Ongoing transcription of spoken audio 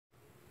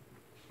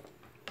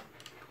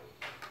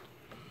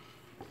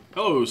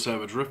Hello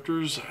Savage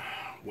Rifters,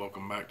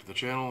 welcome back to the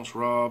channel. It's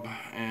Rob,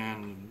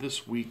 and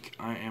this week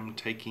I am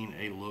taking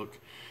a look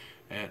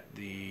at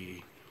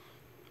the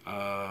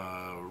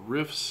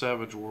RIFTS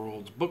Savage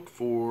Worlds Book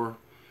 4,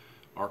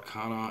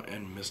 Arcana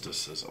and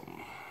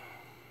Mysticism.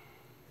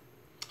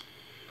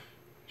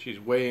 She's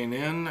weighing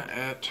in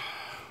at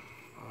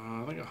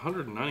I think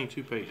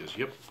 192 pages,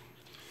 yep.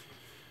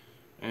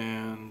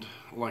 And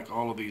like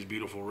all of these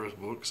beautiful Rift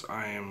books,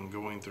 I am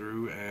going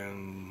through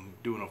and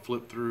doing a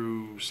flip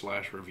through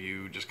 /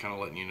 review, just kind of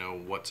letting you know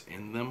what's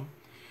in them.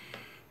 I'm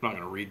not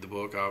going to read the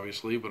book,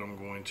 obviously, but I'm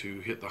going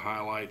to hit the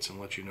highlights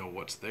and let you know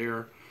what's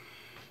there,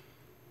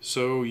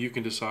 so you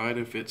can decide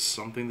if it's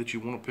something that you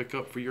want to pick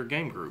up for your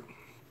game group,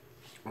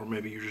 or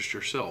maybe you're just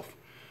yourself.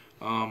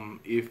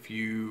 If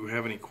you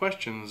have any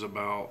questions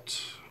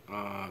about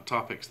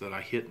topics that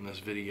I hit in this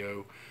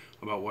video,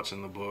 about what's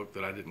in the book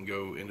that I didn't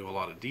go into a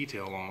lot of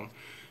detail on,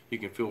 you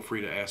can feel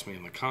free to ask me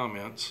in the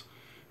comments,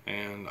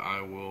 and I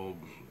will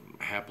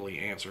happily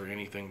answer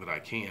anything that I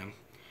can.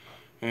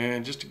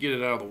 And just to get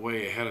it out of the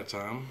way ahead of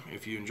time,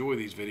 if you enjoy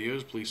these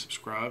videos, please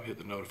subscribe, hit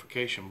the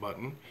notification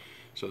button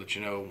so that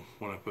you know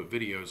when I put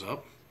videos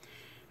up.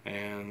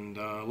 And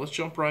let's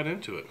jump right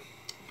into it.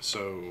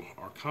 So,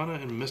 Arcana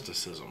and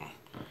Mysticism.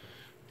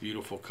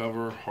 Beautiful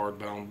cover,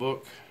 hardbound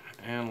book,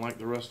 and like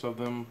the rest of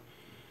them,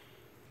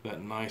 that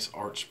nice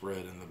art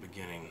spread in the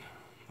beginning.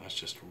 That's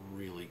just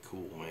really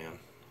cool, man.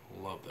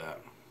 Love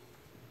that.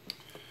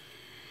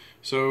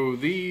 So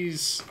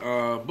these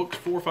books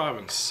 4, 5,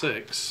 and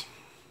 6,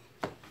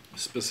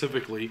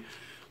 specifically,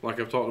 like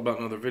I've talked about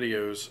in other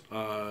videos,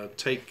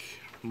 take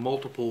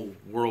multiple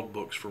world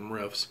books from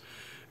Rifts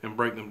and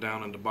break them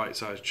down into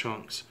bite-sized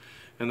chunks.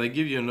 And they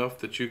give you enough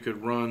that you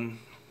could run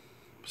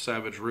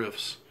Savage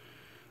Rifts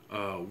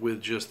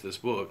with just this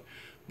book.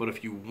 But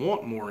if you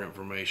want more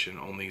information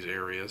on these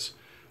areas,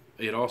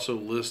 it also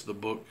lists the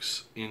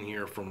books in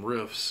here from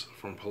Rifts,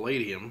 from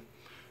Palladium,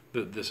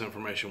 that this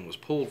information was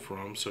pulled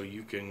from, so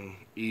you can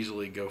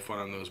easily go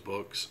find those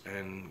books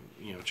and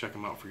check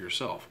them out for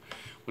yourself,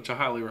 which I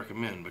highly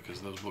recommend because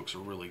those books are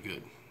really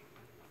good.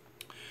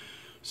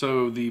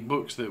 So the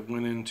books that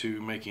went into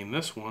making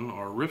this one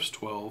are Rifts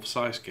 12,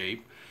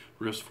 Skyscape,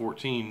 Rifts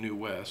 14, New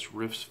West,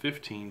 Rifts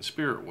 15,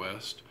 Spirit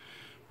West,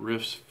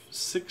 Rifts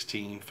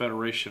 16,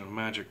 Federation of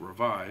Magic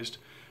Revised,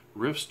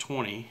 Rifts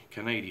 20,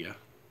 Canada.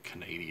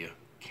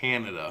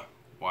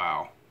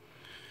 Wow.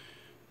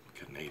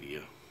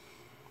 Canada.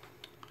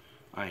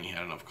 I ain't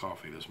had enough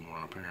coffee this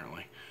morning,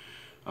 apparently.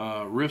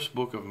 Rifts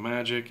Book of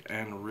Magic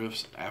and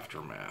Rifts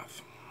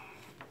Aftermath.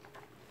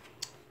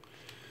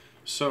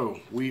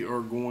 So, we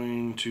are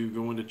going to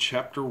go into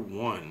Chapter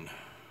 1.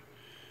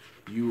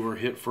 You are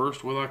hit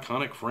first with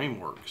Iconic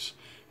Frameworks.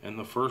 And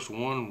the first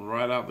one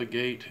right out the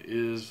gate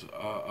is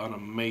an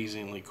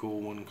amazingly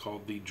cool one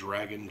called the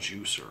Dragon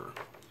Juicer.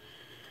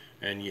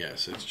 And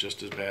yes, it's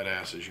just as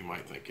badass as you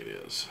might think it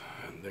is.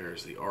 And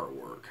there's the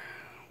artwork,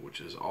 which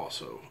is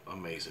also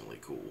amazingly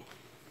cool.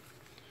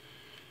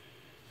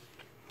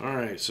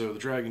 Alright, so the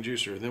Dragon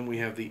Juicer. Then we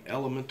have the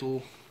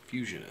Elemental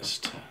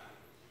Fusionist.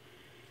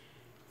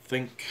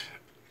 Think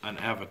an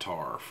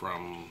avatar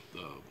from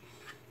the...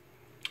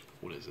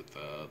 what is it?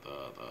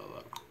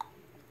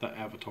 The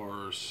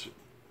Avatar's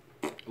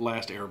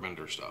Last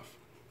Airbender stuff.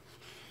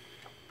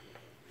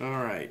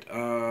 Alright,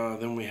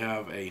 then we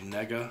have a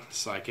Nega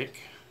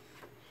Psychic.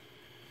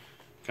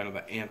 Kind of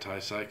the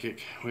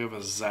anti-psychic. We have a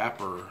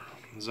Zapper.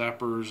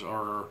 Zappers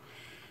are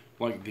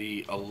like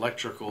the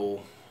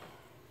electrical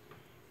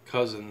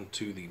cousin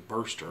to the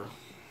Burster,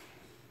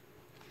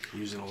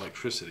 using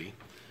electricity.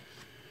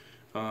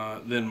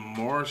 Then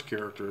Mars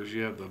characters,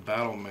 you have the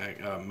Battle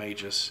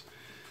Magus,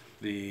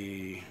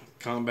 the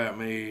Combat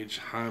Mage,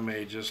 High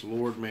Magus,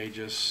 Lord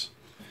Magus,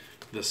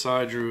 the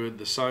Psy Druid,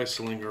 the Psy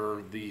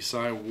Slinger, the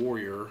Psy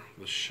Warrior,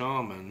 the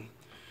Shaman,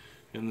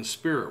 and the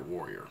Spirit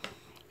Warrior.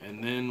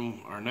 And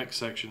then our next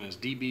section is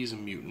DBs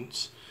and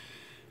Mutants.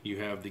 You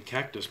have the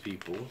Cactus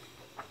People,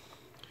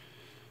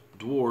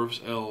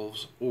 Dwarves,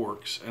 Elves,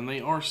 Orcs, and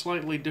they are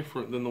slightly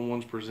different than the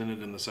ones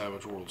presented in the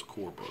Savage Worlds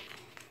core book.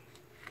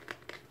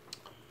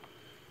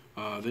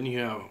 Then you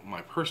have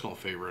my personal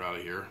favorite out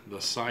of here,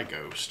 the Psy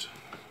Ghost.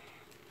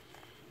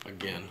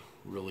 Again,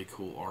 really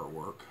cool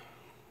artwork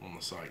on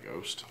the Psy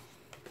Ghost.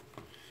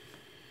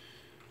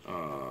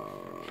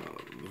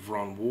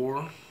 Vron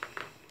War.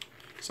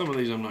 Some of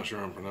these I'm not sure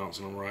I'm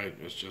pronouncing them right.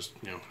 It's just,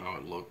 how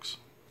it looks.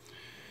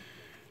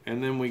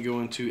 And then we go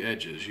into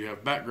edges. You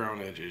have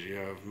background edges. You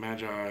have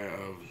Magi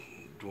of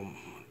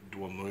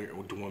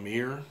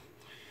Dwamir,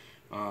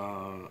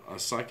 a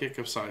Psychic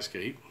of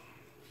Skyscape.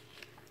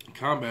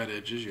 Combat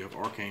edges, you have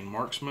Arcane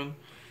Marksman.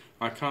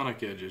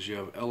 Iconic edges, you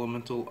have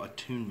Elemental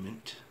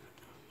Attunement.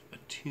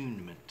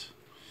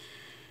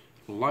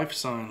 Life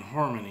Sign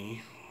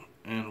Harmony,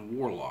 and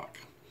Warlock.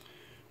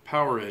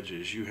 Power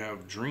edges, you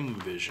have Dream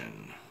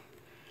Vision.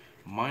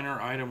 Minor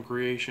item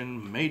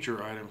creation,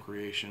 major item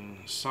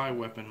creation, psi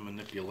weapon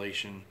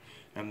manipulation,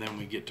 and then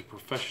we get to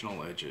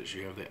professional edges.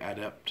 You have the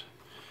Adept,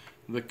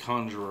 the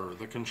Conjurer,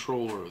 the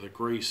Controller, the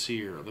Grey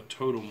Seer, the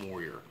Totem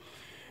Warrior.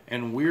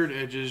 And weird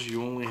edges,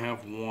 you only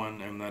have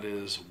one, and that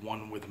is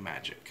one with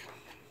magic.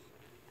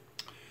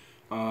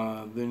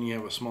 Then you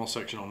have a small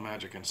section on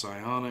magic and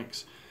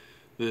psionics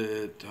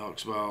that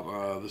talks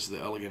about this is the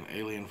elegant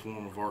alien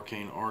form of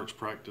arcane arts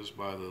practiced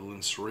by the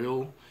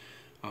Linsrill,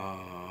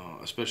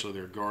 especially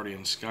their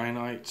guardian sky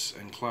knights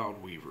and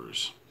cloud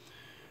weavers.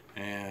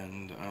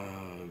 And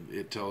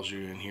it tells you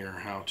in here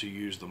how to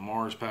use the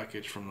Mars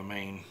package from the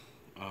main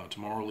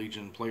Tomorrow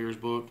Legion player's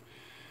book,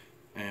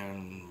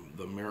 and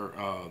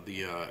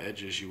the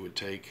edges you would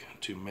take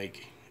to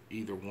make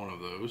either one of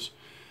those.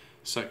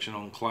 Section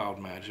on cloud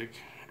magic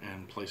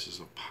and places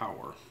of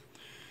power.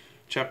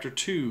 Chapter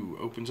 2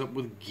 opens up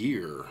with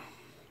gear.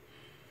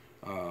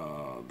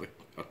 The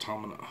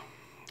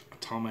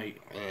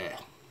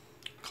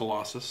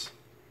Colossus,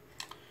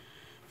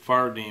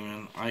 Fire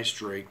Demon, Ice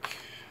Drake,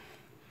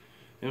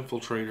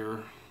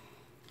 Infiltrator.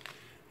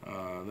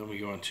 Then we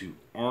go into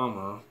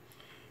armor.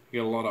 We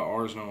got a lot of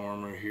Arsno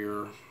armor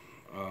here.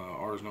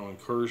 Arsno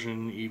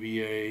Incursion,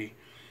 EBA,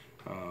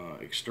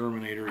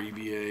 Exterminator,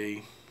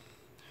 EBA,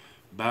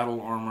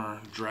 Battle Armor,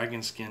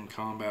 Dragon Skin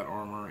Combat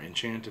Armor,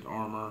 Enchanted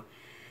Armor,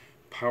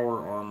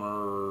 Power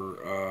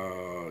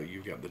Armor.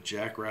 You've got the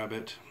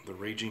Jackrabbit, the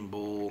Raging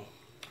Bull,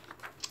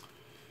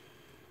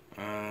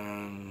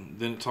 and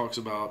then it talks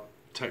about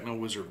Techno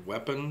Wizard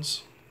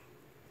weapons,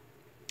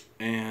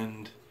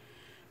 and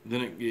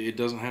then it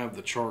doesn't have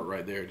the chart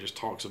right there. It just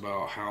talks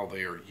about how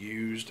they are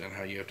used and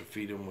how you have to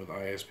feed them with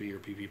ISP or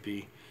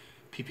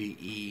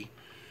PPE.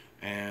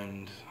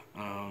 And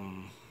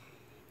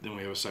then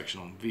we have a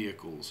section on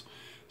vehicles.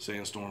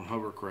 Sandstorm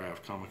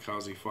Hovercraft,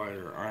 Kamikaze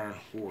Fighter, Iron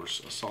Horse,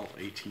 Assault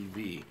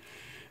ATV.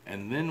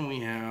 And then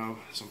we have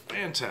some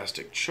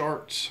fantastic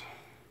charts.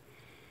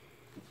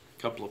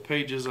 A couple of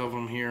pages of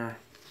them here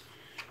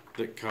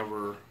that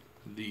cover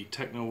the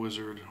Techno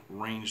Wizard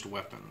ranged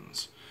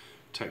weapons,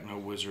 Techno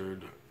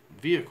Wizard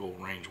vehicle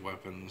range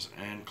weapons,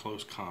 and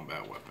close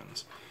combat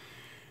weapons.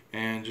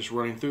 And just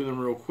running through them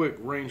real quick,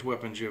 range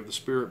weapons, you have the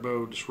Spirit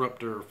Bow,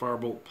 Disruptor,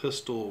 Firebolt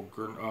Pistol,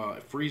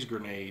 Freeze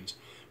Grenades,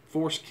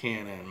 Force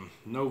Cannon,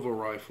 Nova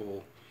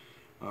Rifle,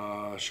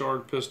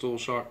 Shard Pistol,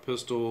 Shock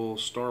Pistol,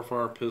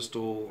 Starfire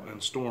Pistol,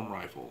 and Storm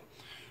Rifle.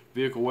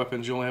 Vehicle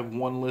weapons, you only have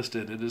one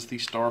listed. It is the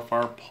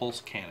Starfire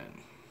Pulse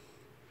Cannon.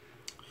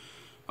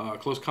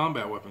 Close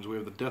combat weapons, we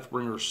have the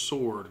Deathbringer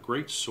Sword,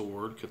 Great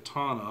Sword,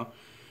 Katana,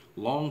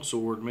 Long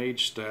Sword,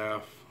 Mage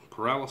Staff,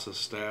 Paralysis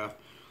Staff,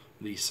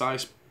 the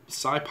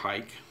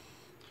Pike,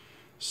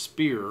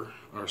 Spear,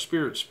 or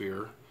Spirit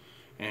Spear,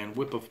 and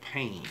Whip of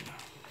Pain.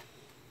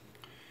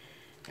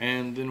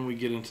 And then we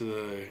get into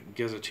the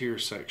Gazetteer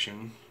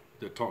section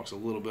that talks a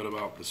little bit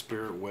about the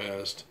Spirit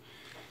West,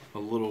 a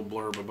little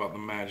blurb about the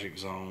Magic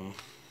Zone,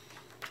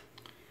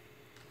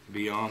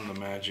 Beyond the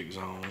Magic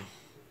Zone.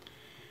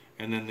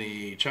 And then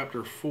the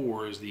chapter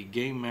 4 is the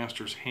Game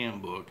Master's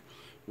Handbook,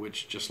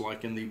 which, just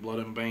like in the Blood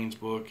and Banes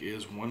book,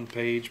 is one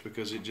page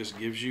because it just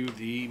gives you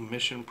the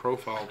mission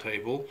profile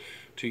table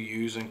to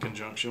use in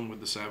conjunction with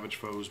the Savage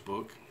Foes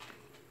book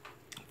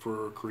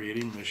for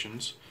creating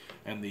missions,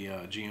 and the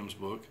GM's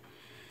book.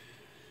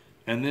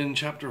 And then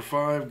chapter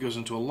 5 goes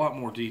into a lot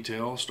more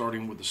detail,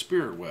 starting with the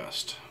Spirit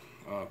West.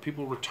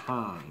 People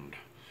Returned,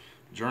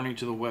 Journey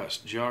to the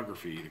West,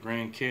 Geography, the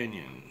Grand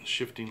Canyon,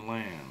 Shifting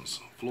Lands,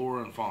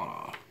 Flora and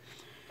Fauna,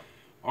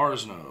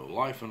 Arsno,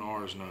 Life in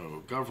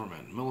Arsno,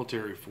 Government,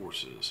 Military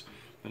Forces.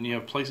 Then you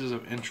have Places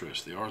of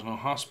Interest, the Arsno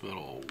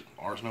Hospital,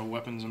 Arsno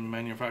Weapons and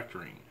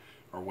Manufacturing,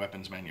 or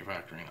Weapons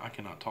Manufacturing. I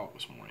cannot talk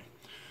this morning.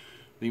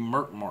 The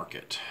Merc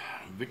Market,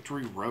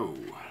 Victory Row,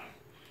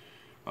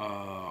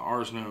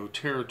 Arsno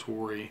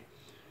Territory,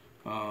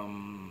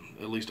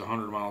 at least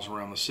 100 miles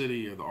around the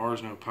city, of the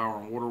Arsno Power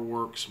and Water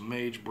Works,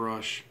 Mage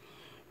Brush,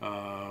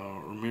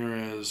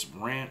 Ramirez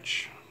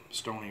Ranch,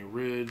 Stony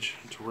Ridge,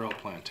 Terrell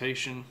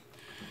Plantation.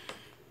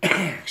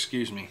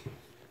 Excuse me.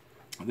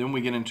 Then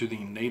we get into the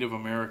Native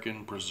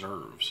American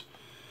preserves,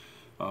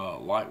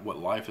 what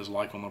life is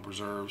like on the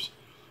preserves.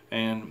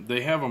 And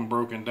they have them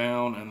broken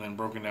down, and then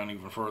broken down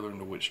even further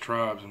into which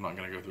tribes. I'm not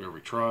going to go through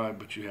every tribe,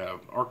 but you have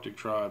Arctic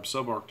tribes,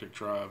 subarctic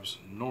tribes,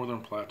 Northern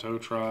Plateau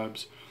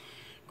tribes,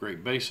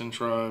 Great Basin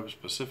tribes,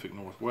 Pacific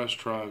Northwest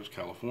tribes,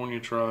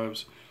 California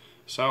tribes,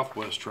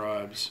 Southwest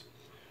tribes,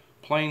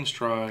 Plains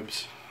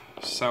tribes,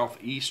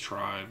 Southeast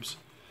tribes,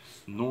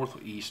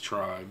 Northeast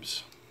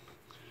tribes.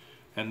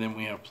 And then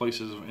we have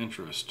Places of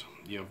Interest.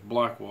 You have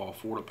Blackwall,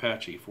 Fort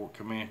Apache, Fort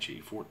Comanche,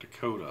 Fort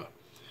Dakota,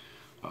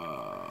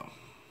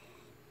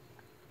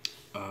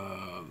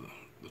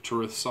 the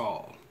Turith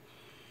Sol,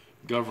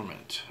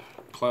 Government,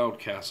 Cloud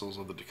Castles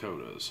of the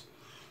Dakotas,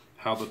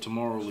 how the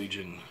Tomorrow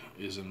Legion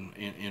is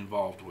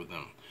involved with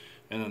them.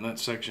 And then that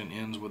section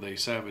ends with a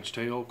savage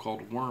tale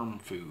called Worm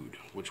Food,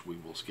 which we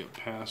will skip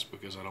past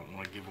because I don't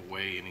want to give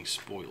away any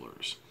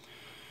spoilers.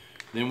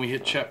 Then we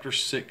hit chapter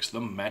 6,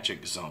 the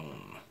Magic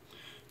Zone.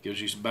 Gives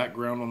you some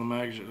background on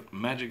the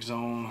Magic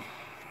Zone,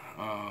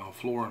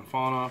 flora and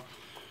fauna,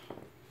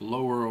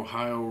 Lower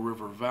Ohio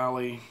River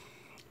Valley,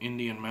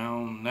 Indian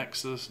Mound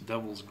Nexus,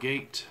 Devil's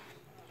Gate,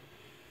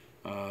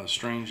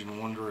 Strange and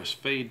Wondrous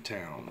Fade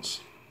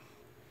Towns,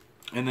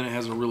 And then it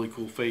has a really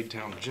cool Fade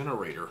Town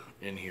generator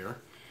in here,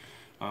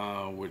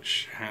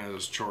 which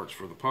has charts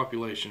for the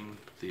population,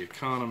 the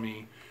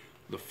economy,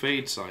 the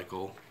fade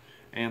cycle,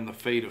 and the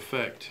fade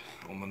effect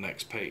on the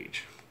next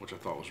page, which I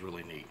thought was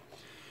really neat.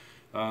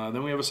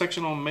 Then we have a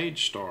section on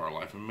Mage Star,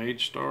 Life in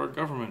Mage Star,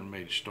 Government in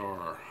Mage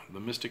Star, the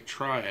Mystic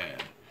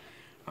Triad,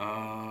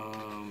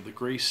 the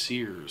Grey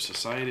Seers,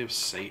 Society of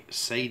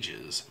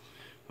Sages,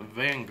 the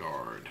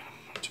Vanguard,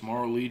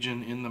 Tomorrow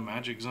Legion in the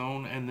Magic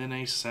Zone, and then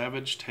a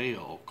Savage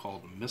Tale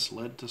called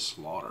Misled to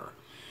Slaughter,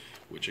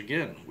 which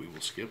again we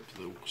will skip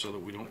so that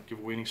we don't give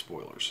away any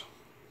spoilers.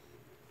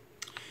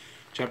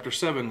 Chapter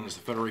 7 is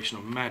the Federation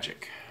of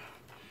Magic.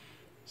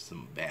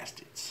 Some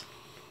bastards.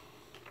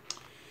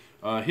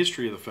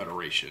 History of the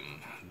Federation,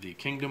 the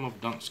Kingdom of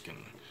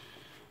Dunscan,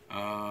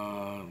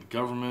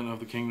 government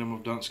of the Kingdom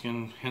of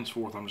Dunscan,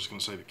 henceforth I'm just going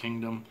to say the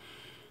Kingdom,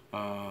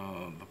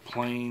 the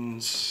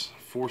Plains,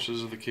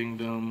 forces of the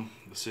Kingdom,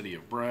 the City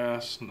of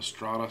Brass,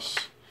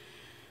 Nostratus,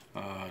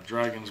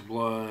 Dragon's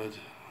Blood,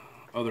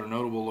 other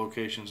notable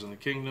locations in the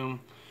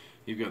Kingdom.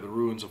 You've got the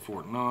ruins of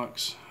Fort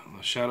Knox,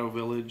 the Shadow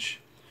Village,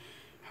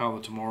 how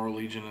the Tomorrow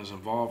Legion is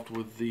involved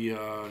with the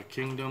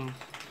Kingdom.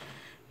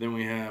 Then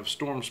we have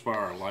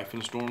Stormspire, Life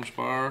in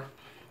Stormspire,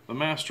 the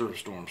Master of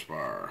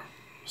Stormspire,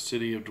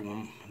 City of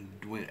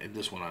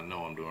this one I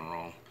know I'm doing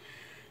wrong.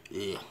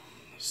 Ugh.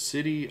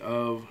 City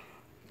of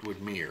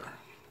Dwidmere,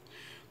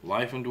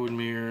 Life in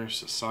Dwidmere,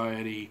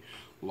 Society,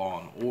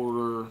 Law and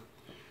Order,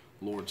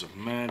 Lords of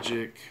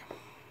Magic,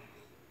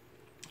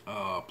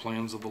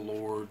 Plans of the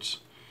Lords,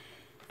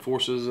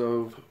 Forces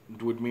of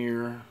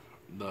Dwidmere,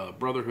 the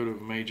Brotherhood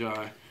of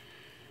Magi,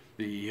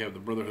 you have the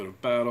Brotherhood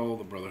of Battle,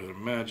 the Brotherhood of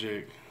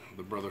Magic,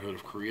 the Brotherhood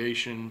of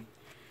Creation,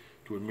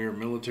 Dwidmere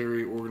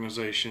Military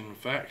Organization,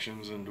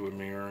 factions in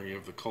Dwidmere. You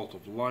have the Cult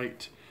of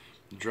Light,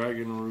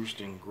 Dragon Roost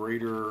and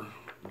Greater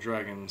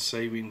Dragon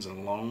Savings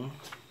and Loan,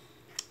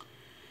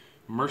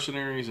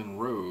 Mercenaries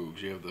and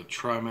Rogues. You have the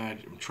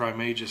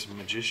Trimagus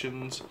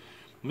Magicians,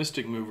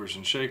 Mystic Movers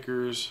and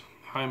Shakers,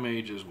 High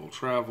Mages Will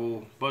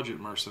Travel, Budget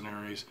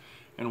Mercenaries,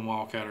 and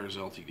Wildcatters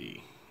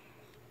Ltd.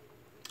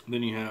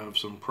 Then you have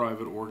some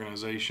private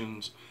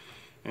organizations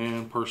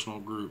and personal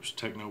groups,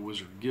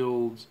 Techno-Wizard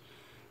Guilds,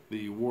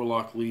 the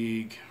Warlock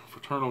League,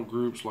 fraternal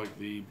groups like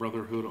the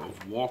Brotherhood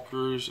of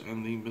Walkers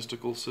and the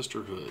Mystical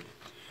Sisterhood.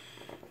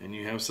 And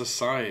you have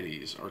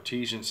societies,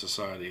 Artesian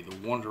Society,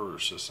 the Wanderer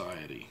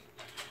Society,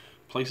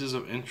 places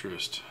of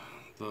interest,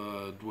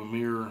 the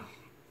Dwidmere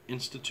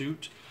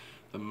Institute,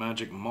 the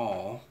Magic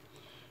Mall,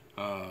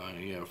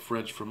 you have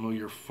Fred's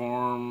Familiar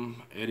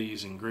Farm,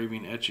 Eddie's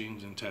Engraving,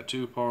 Etchings, and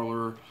Tattoo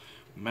Parlor,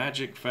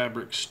 Magic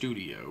Fabric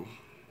Studio,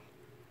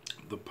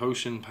 the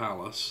Potion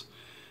Palace,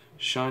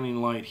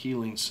 Shining Light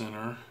Healing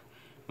Center,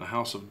 the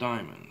House of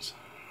Diamonds.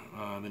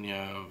 Then you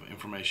have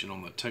information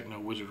on the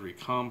Techno-Wizardry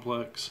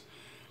Complex,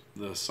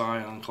 the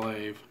Psi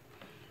Enclave,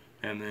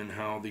 and then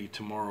how the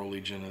Tomorrow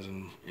Legion is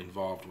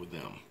involved with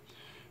them.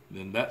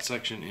 Then that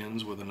section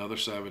ends with another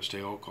Savage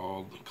Tale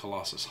called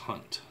Colossus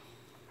Hunt,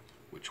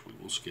 which we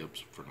will skip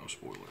for no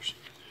spoilers.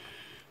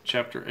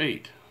 Chapter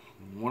 8,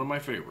 one of my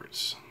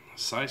favorites,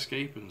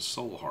 Psyscape and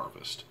Soul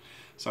Harvest.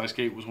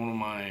 Psyscape was one of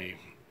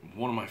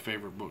my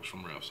favorite books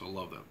from RIFTS. I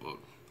love that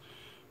book.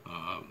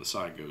 The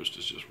Psy Ghost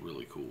is just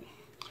really cool.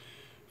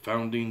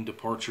 Founding,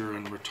 Departure,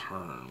 and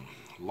Return.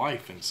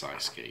 Life in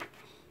Psyscape.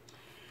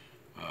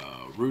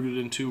 Rooted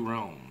in Two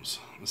Realms.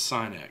 The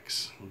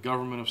Synex.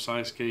 Government of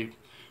Psyscape.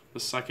 The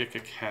Psychic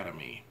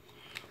Academy.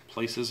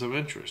 Places of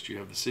Interest. You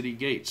have the City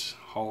Gates,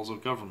 Halls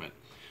of Government,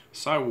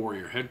 Psy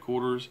Warrior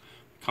Headquarters,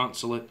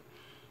 Consulate,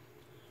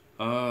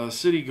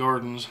 City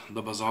Gardens,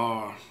 the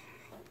Bazaar,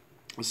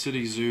 the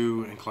City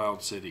Zoo, and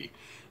Cloud City.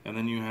 And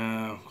then you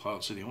have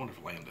Cloud City. I wonder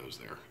if Lando's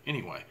there.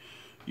 Anyway,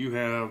 you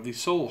have the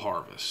Soul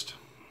Harvest.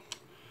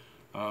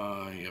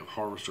 You have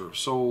Harvester of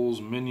Souls,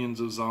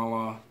 Minions of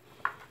Zala,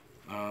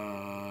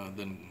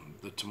 then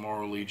the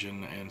Tomorrow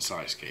Legion, and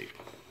Psyscape.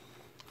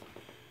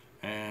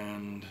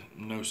 And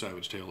no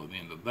Savage Tale at the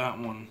end of that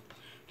one.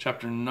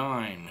 Chapter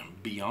 9,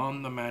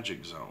 Beyond the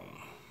Magic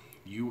Zone.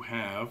 You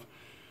have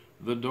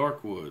the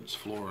Dark Woods,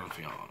 Flora and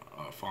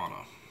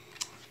Fauna.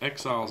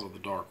 Exiles of the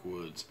Dark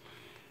Woods,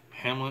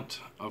 Hamlet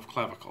of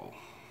Clavicle.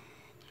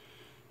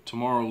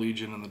 Tomorrow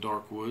Legion in the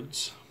Dark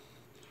Woods.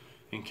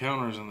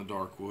 Encounters in the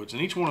Dark Woods.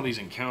 And each one of these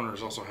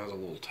encounters also has a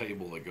little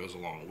table that goes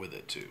along with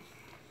it too.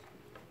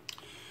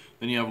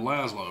 Then you have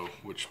Laszlo,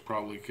 which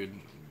probably could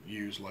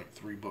use like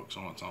 3 books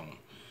on its own.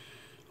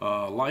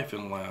 Life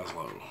in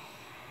Laszlo,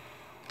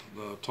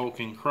 the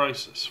Tolkien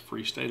Crisis,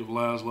 Free State of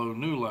Laszlo,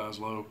 New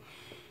Laszlo,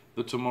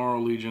 the Tomorrow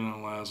Legion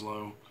and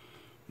Laszlo,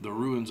 the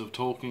Ruins of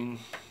Tolkien,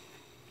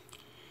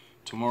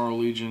 Tomorrow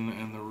Legion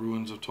and the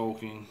Ruins of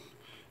Tolkien,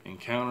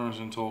 Encounters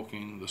in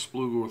Tolkien, the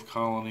Splugorth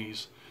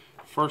Colonies,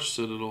 First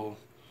Citadel,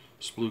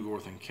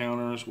 Splugorth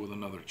Encounters with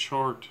another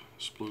chart,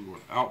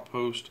 Splugorth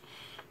Outpost,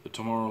 the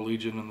Tomorrow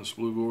Legion and the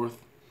Splugorth.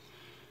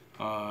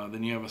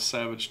 Then you have a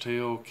Savage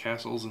Tale,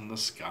 Castles in the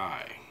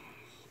Sky,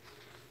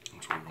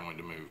 which we're going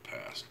to move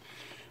past.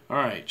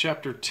 Alright,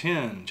 Chapter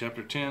 10.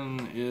 Chapter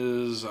 10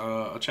 is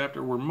a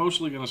chapter we're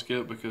mostly going to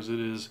skip because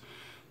it is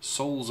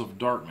Souls of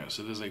Darkness.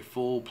 It is a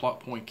full plot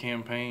point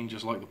campaign,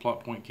 just like the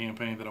plot point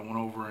campaign that I went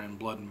over in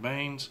Blood and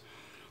Banes.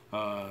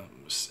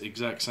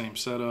 Exact same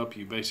setup.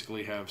 You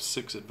basically have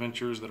 6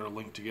 adventures that are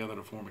linked together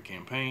to form a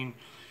campaign,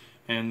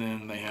 and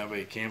then they have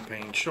a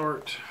campaign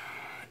chart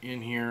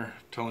in here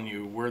telling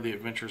you where the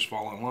adventures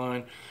fall in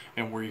line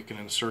and where you can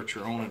insert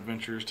your own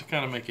adventures to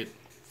kind of make it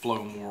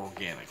flow more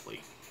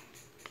organically.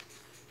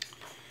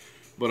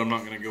 But I'm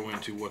not going to go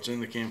into what's in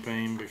the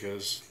campaign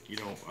because I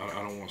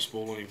don't want to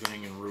spoil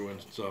anything and ruin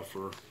stuff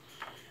for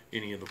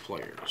any of the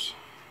players.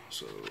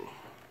 So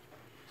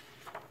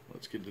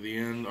let's get to the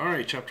end.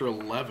 Alright, Chapter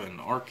 11,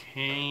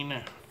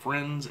 Arcane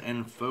Friends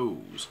and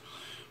Foes.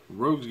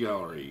 Rogues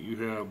Gallery, you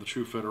have the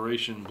True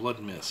Federation, Blood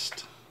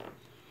Mist,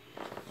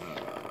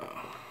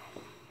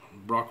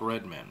 Brock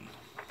Redman,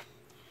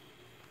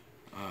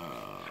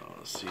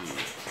 let's see,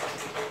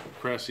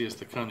 Crassius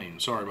the Cunning.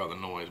 Sorry about the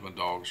noise, my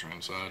dogs are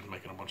inside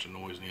making a bunch of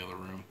noise in the other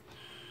room.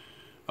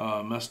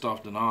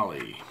 Mestov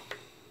Denali.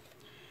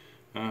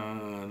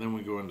 Then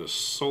we go into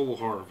Soul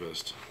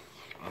Harvest,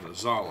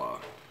 Zala,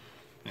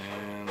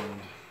 and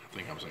I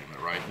think I'm saying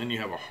that right. Then you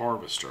have a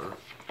Harvester,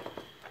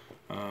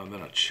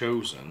 then a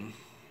Chosen,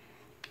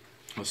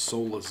 a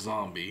Soulless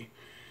Zombie,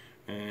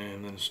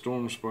 and then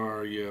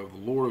Stormspire. You have the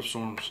Lord of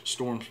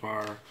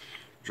Stormspire,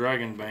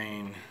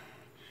 Dragonbane,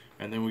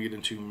 and then we get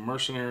into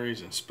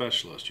Mercenaries and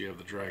Specialists. You have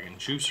the Dragon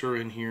Juicer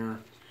in here,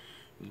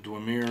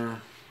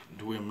 Dwemer,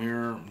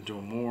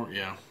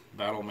 yeah,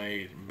 Battle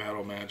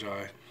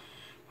Magi,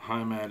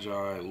 High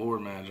Magi,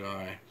 Lord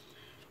Magi,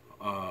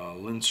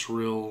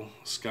 Linsrill,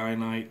 Sky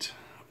Knight,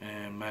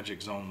 and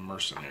Magic Zone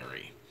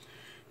Mercenary.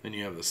 Then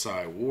you have the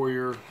Psy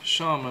Warrior,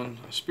 Shaman,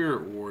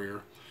 Spirit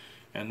Warrior,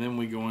 and then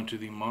we go into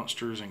the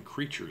Monsters and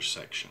Creatures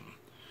section.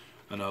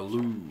 An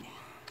Alu,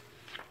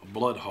 a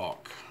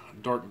Bloodhawk,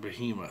 Dark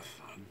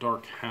Behemoth,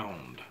 Dark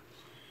Hound,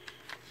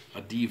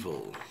 a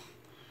Devil,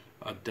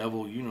 a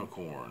Devil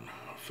Unicorn,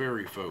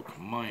 Fairy Folk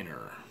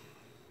Minor,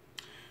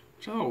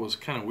 which I thought was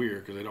kind of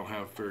weird because they don't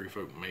have Fairy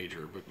Folk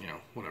Major, but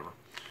whatever.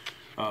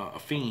 A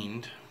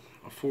Fiend,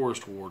 a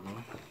Forest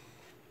Warden,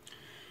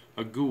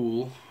 a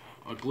Ghoul,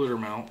 a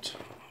Glittermount,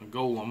 a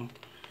Golem,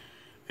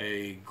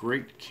 a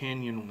Great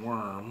Canyon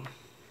Worm,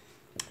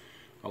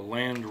 a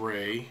Land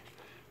Ray,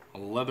 a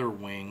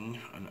Leatherwing,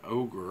 an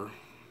Ogre,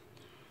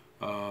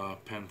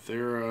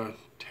 Panthera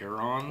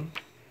Terran,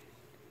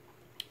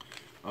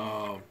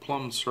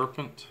 Plum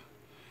Serpent,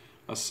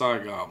 a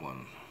Psy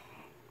Goblin,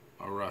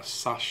 a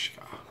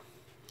Rasashka.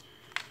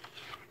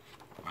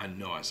 I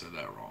know I said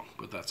that wrong,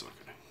 but that's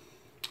okay.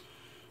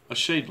 A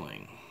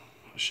Shadeling,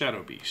 a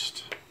Shadow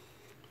Beast,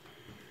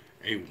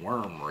 a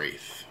Worm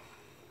Wraith.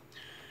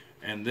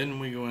 And then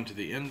we go into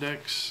the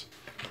index,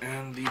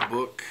 and the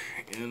book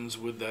ends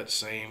with that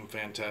same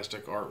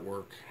fantastic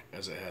artwork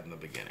as it had in the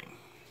beginning.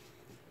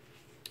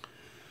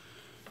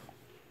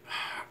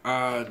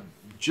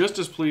 Just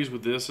as pleased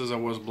with this as I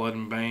was Blood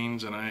and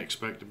Banes, and I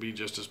expect to be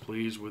just as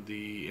pleased with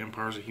the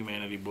Empires of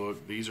Humanity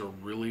book. These are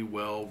really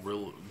well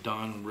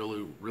done,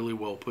 really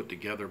well put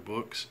together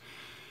books.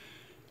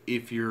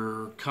 If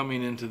you're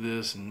coming into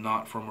this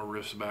not from a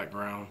Rifts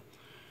background,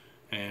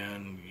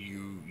 and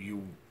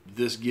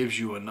this gives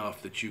you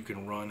enough that you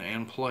can run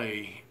and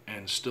play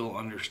and still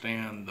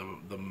understand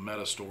the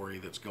meta story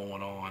that's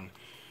going on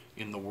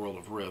in the world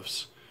of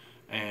Rifts.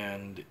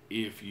 And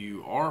if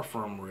you are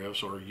from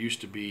Rifts or used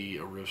to be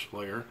a Rifts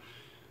player,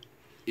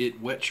 it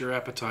whets your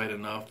appetite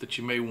enough that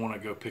you may want to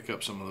go pick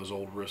up some of those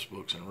old Rifts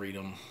books and read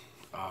them.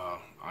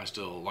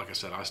 Like I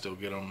said, I still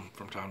get them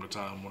from time to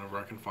time whenever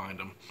I can find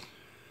them.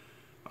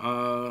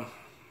 I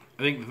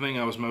think the thing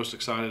I was most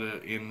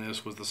excited in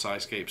this was the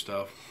Skyscape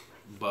stuff,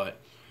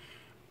 but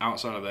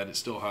outside of that, it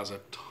still has a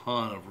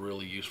ton of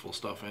really useful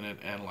stuff in it,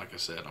 and like I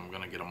said, I'm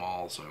going to get them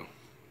all, so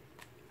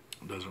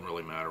it doesn't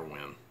really matter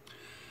when.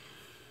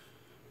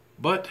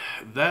 But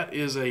that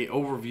is an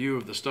overview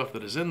of the stuff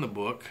that is in the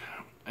book,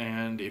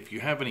 and if you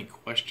have any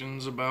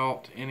questions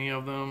about any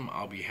of them,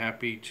 I'll be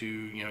happy to,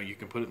 you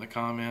can put it in the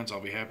comments.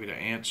 I'll be happy to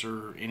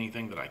answer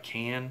anything that I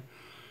can.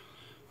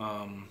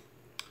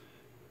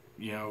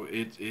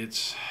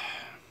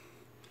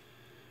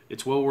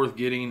 It's well worth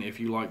getting if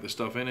you like the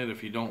stuff in it.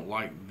 If you don't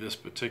like this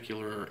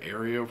particular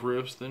area of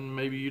Rifts, then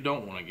maybe you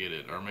don't want to get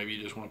it, or maybe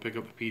you just want to pick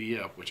up the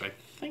PDF, which I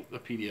think the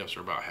PDFs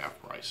are about half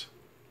price.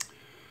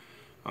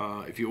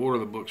 If you order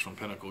the books from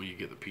Pinnacle, you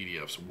get the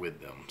PDFs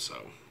with them.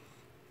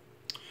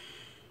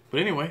 But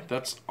anyway,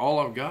 that's all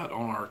I've got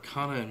on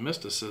Arcana and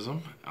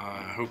Mysticism.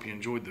 I hope you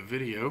enjoyed the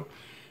video,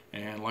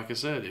 and like I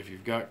said, if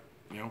you've got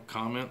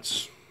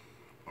comments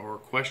or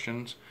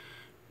questions,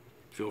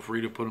 feel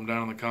free to put them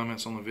down in the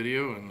comments on the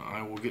video, and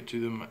I will get to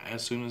them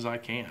as soon as I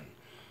can.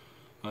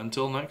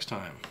 Until next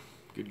time,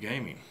 good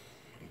gaming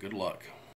and good luck.